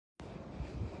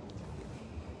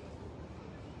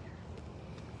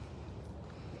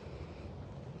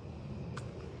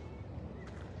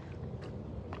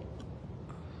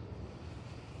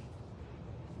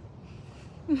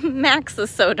Max is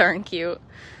so darn cute.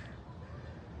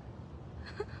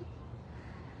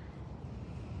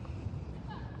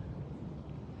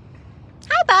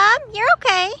 Hi, Bob. You're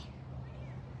okay.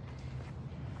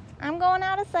 I'm going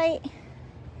out of sight.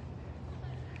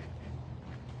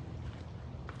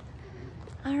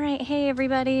 All right, hey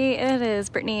everybody. It is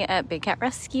Brittany at Big Cat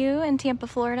Rescue in Tampa,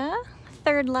 Florida.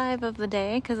 Third live of the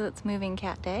day because it's moving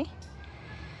cat day.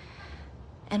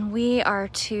 And we are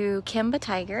to Kimba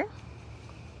Tiger.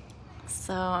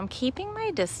 So I'm keeping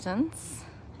my distance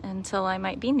until I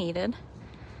might be needed.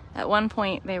 At one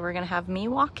point they were gonna have me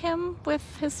walk him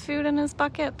with his food in his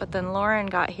bucket, but then Lauren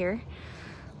got here.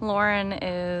 Lauren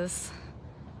is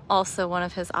also one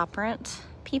of his operant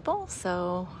people,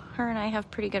 so her and I have a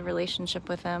pretty good relationship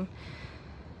with him.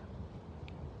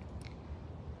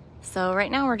 So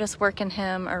right now we're just working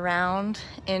him around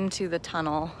into the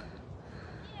tunnel.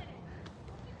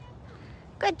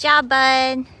 Good job,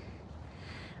 bud.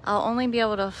 I'll only be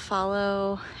able to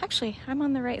follow, actually I'm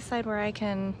on the right side where I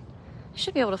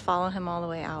should be able to follow him all the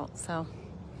way out, so.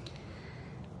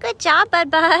 Good job,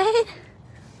 bud.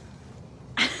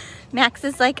 Max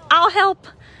is like, I'll help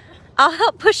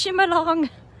push him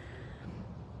along.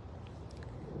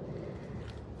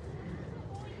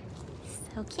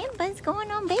 So Kimba's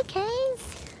going on vacays.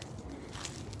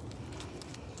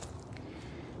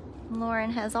 Lauren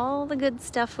has all the good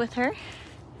stuff with her.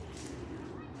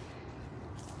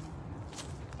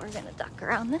 We're gonna duck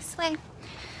around this way.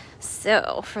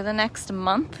 So for the next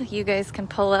month, you guys can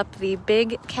pull up the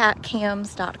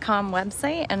bigcatcams.com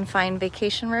website and find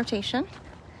vacation rotation.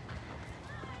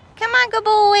 Come on, good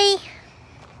boy.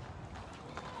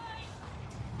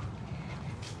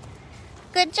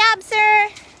 Good job, sir.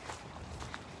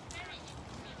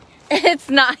 It's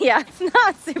not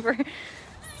super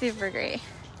great.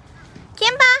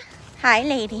 Kimba. Hi,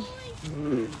 lady.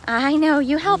 I know,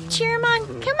 you helped cheer him on.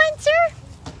 Come on, sir.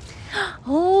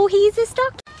 Oh, he's a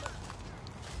stock.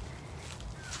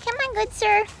 Come on, good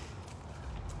sir.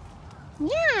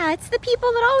 Yeah, it's the people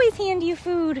that always hand you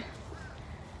food.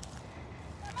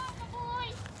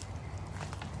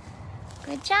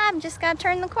 Good job, just gotta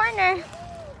turn the corner.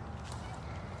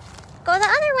 Go the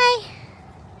other way.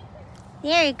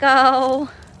 There you go.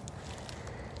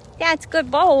 That's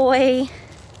good boy.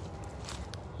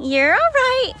 You're all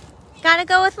right. Gotta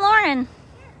go with Lauren.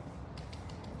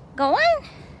 Go on.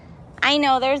 I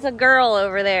know, there's a girl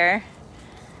over there.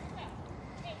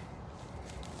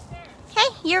 Hey,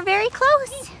 you're very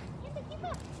close.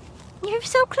 You're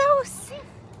so close.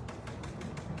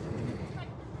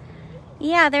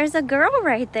 Yeah, there's a girl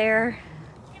right there.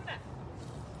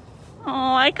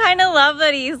 Oh, I kind of love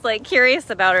that he's like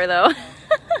curious about her though.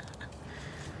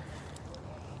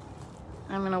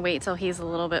 I'm gonna wait till he's a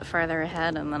little bit farther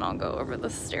ahead and then I'll go over the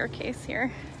staircase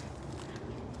here.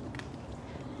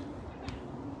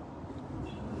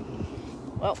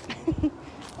 Well,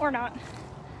 or not.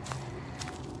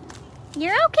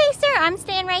 You're okay, sir. I'm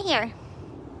staying right here.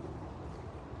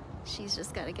 She's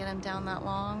just got to get him down that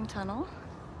long tunnel.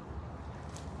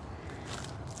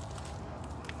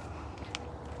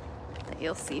 That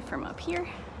you'll see from up here.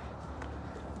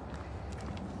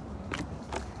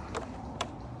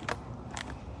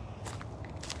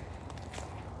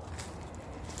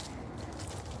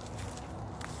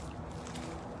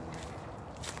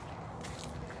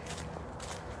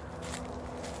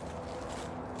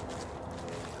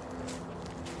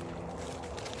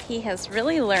 He has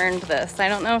really learned this. I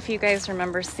don't know if you guys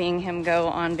remember seeing him go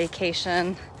on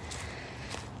vacation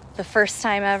the first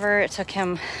time ever. It took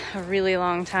him a really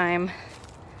long time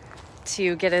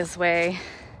to get his way.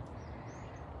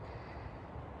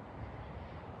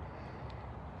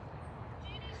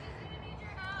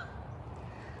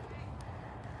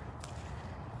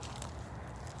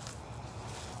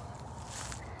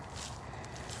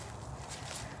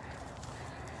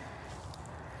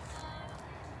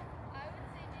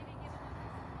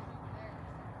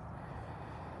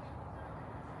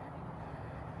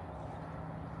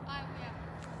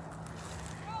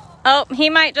 Oh, he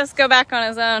might just go back on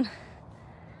his own.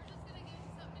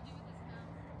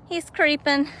 He's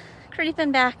creeping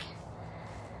back.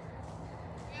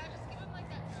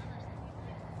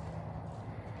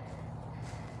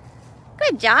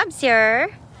 Good job, sir.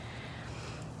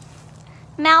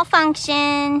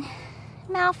 Malfunction.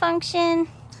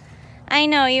 I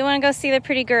know, you want to go see the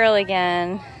pretty girl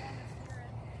again.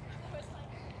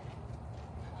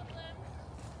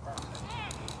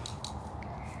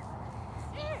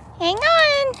 Hang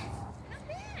on.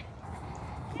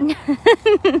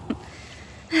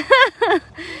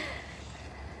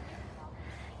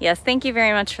 Yes, thank you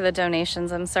very much for the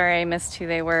donations. I'm sorry I missed who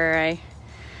they were. I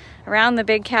around the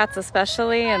big cats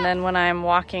especially, and then when I'm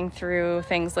walking through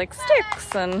things like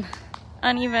sticks and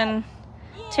uneven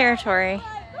territory.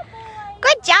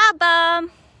 Good job,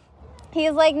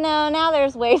 He's like, no, now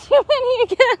there's way too many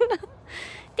again.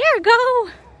 There, go.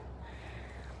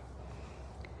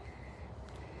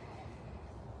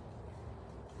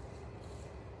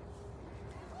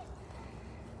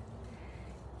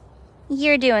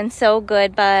 You're doing so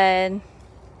good, bud.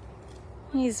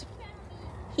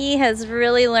 He has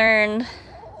really learned.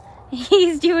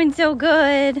 He's doing so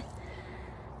good.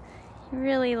 He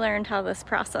really learned how this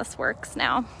process works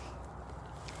now.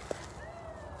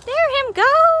 There him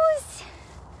goes.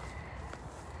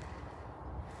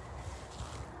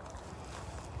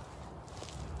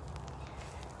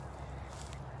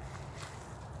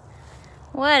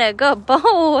 What a good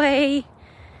boy.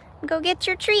 Go get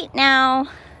your treat now.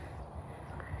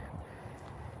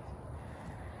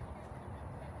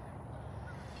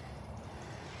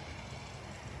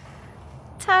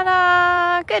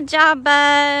 Ta-da! Good job,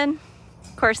 bud.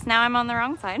 Of course, now I'm on the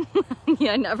wrong side.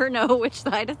 You never know which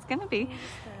side it's gonna be. Can you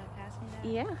just pass me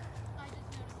that? Yeah.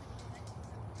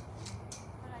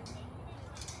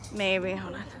 Maybe.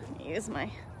 Hold on. Use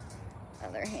my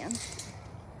other hand.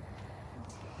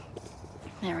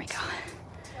 There we go.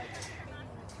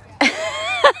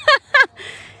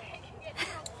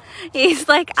 He's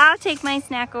like, I'll take my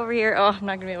snack over here. Oh, I'm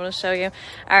not gonna be able to show you.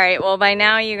 All right, well, by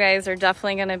now you guys are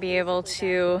definitely gonna be able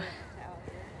to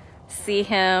see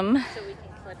him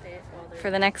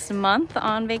for the next month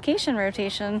on vacation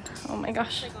rotation. Oh my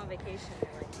gosh.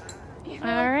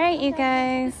 All right, you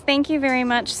guys, thank you very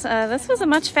much. This was a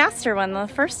much faster one. The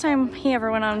first time he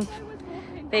ever went on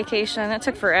vacation, it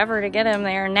took forever to get him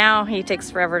there. Now he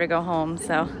takes forever to go home,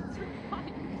 so.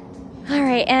 All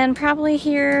right, and probably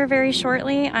here very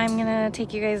shortly, I'm gonna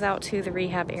take you guys out to the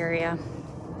rehab area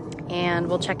and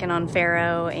we'll check in on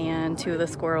Pharaoh and 2 of the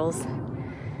squirrels.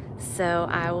 So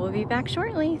I will be back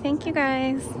shortly. Thank you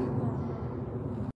guys.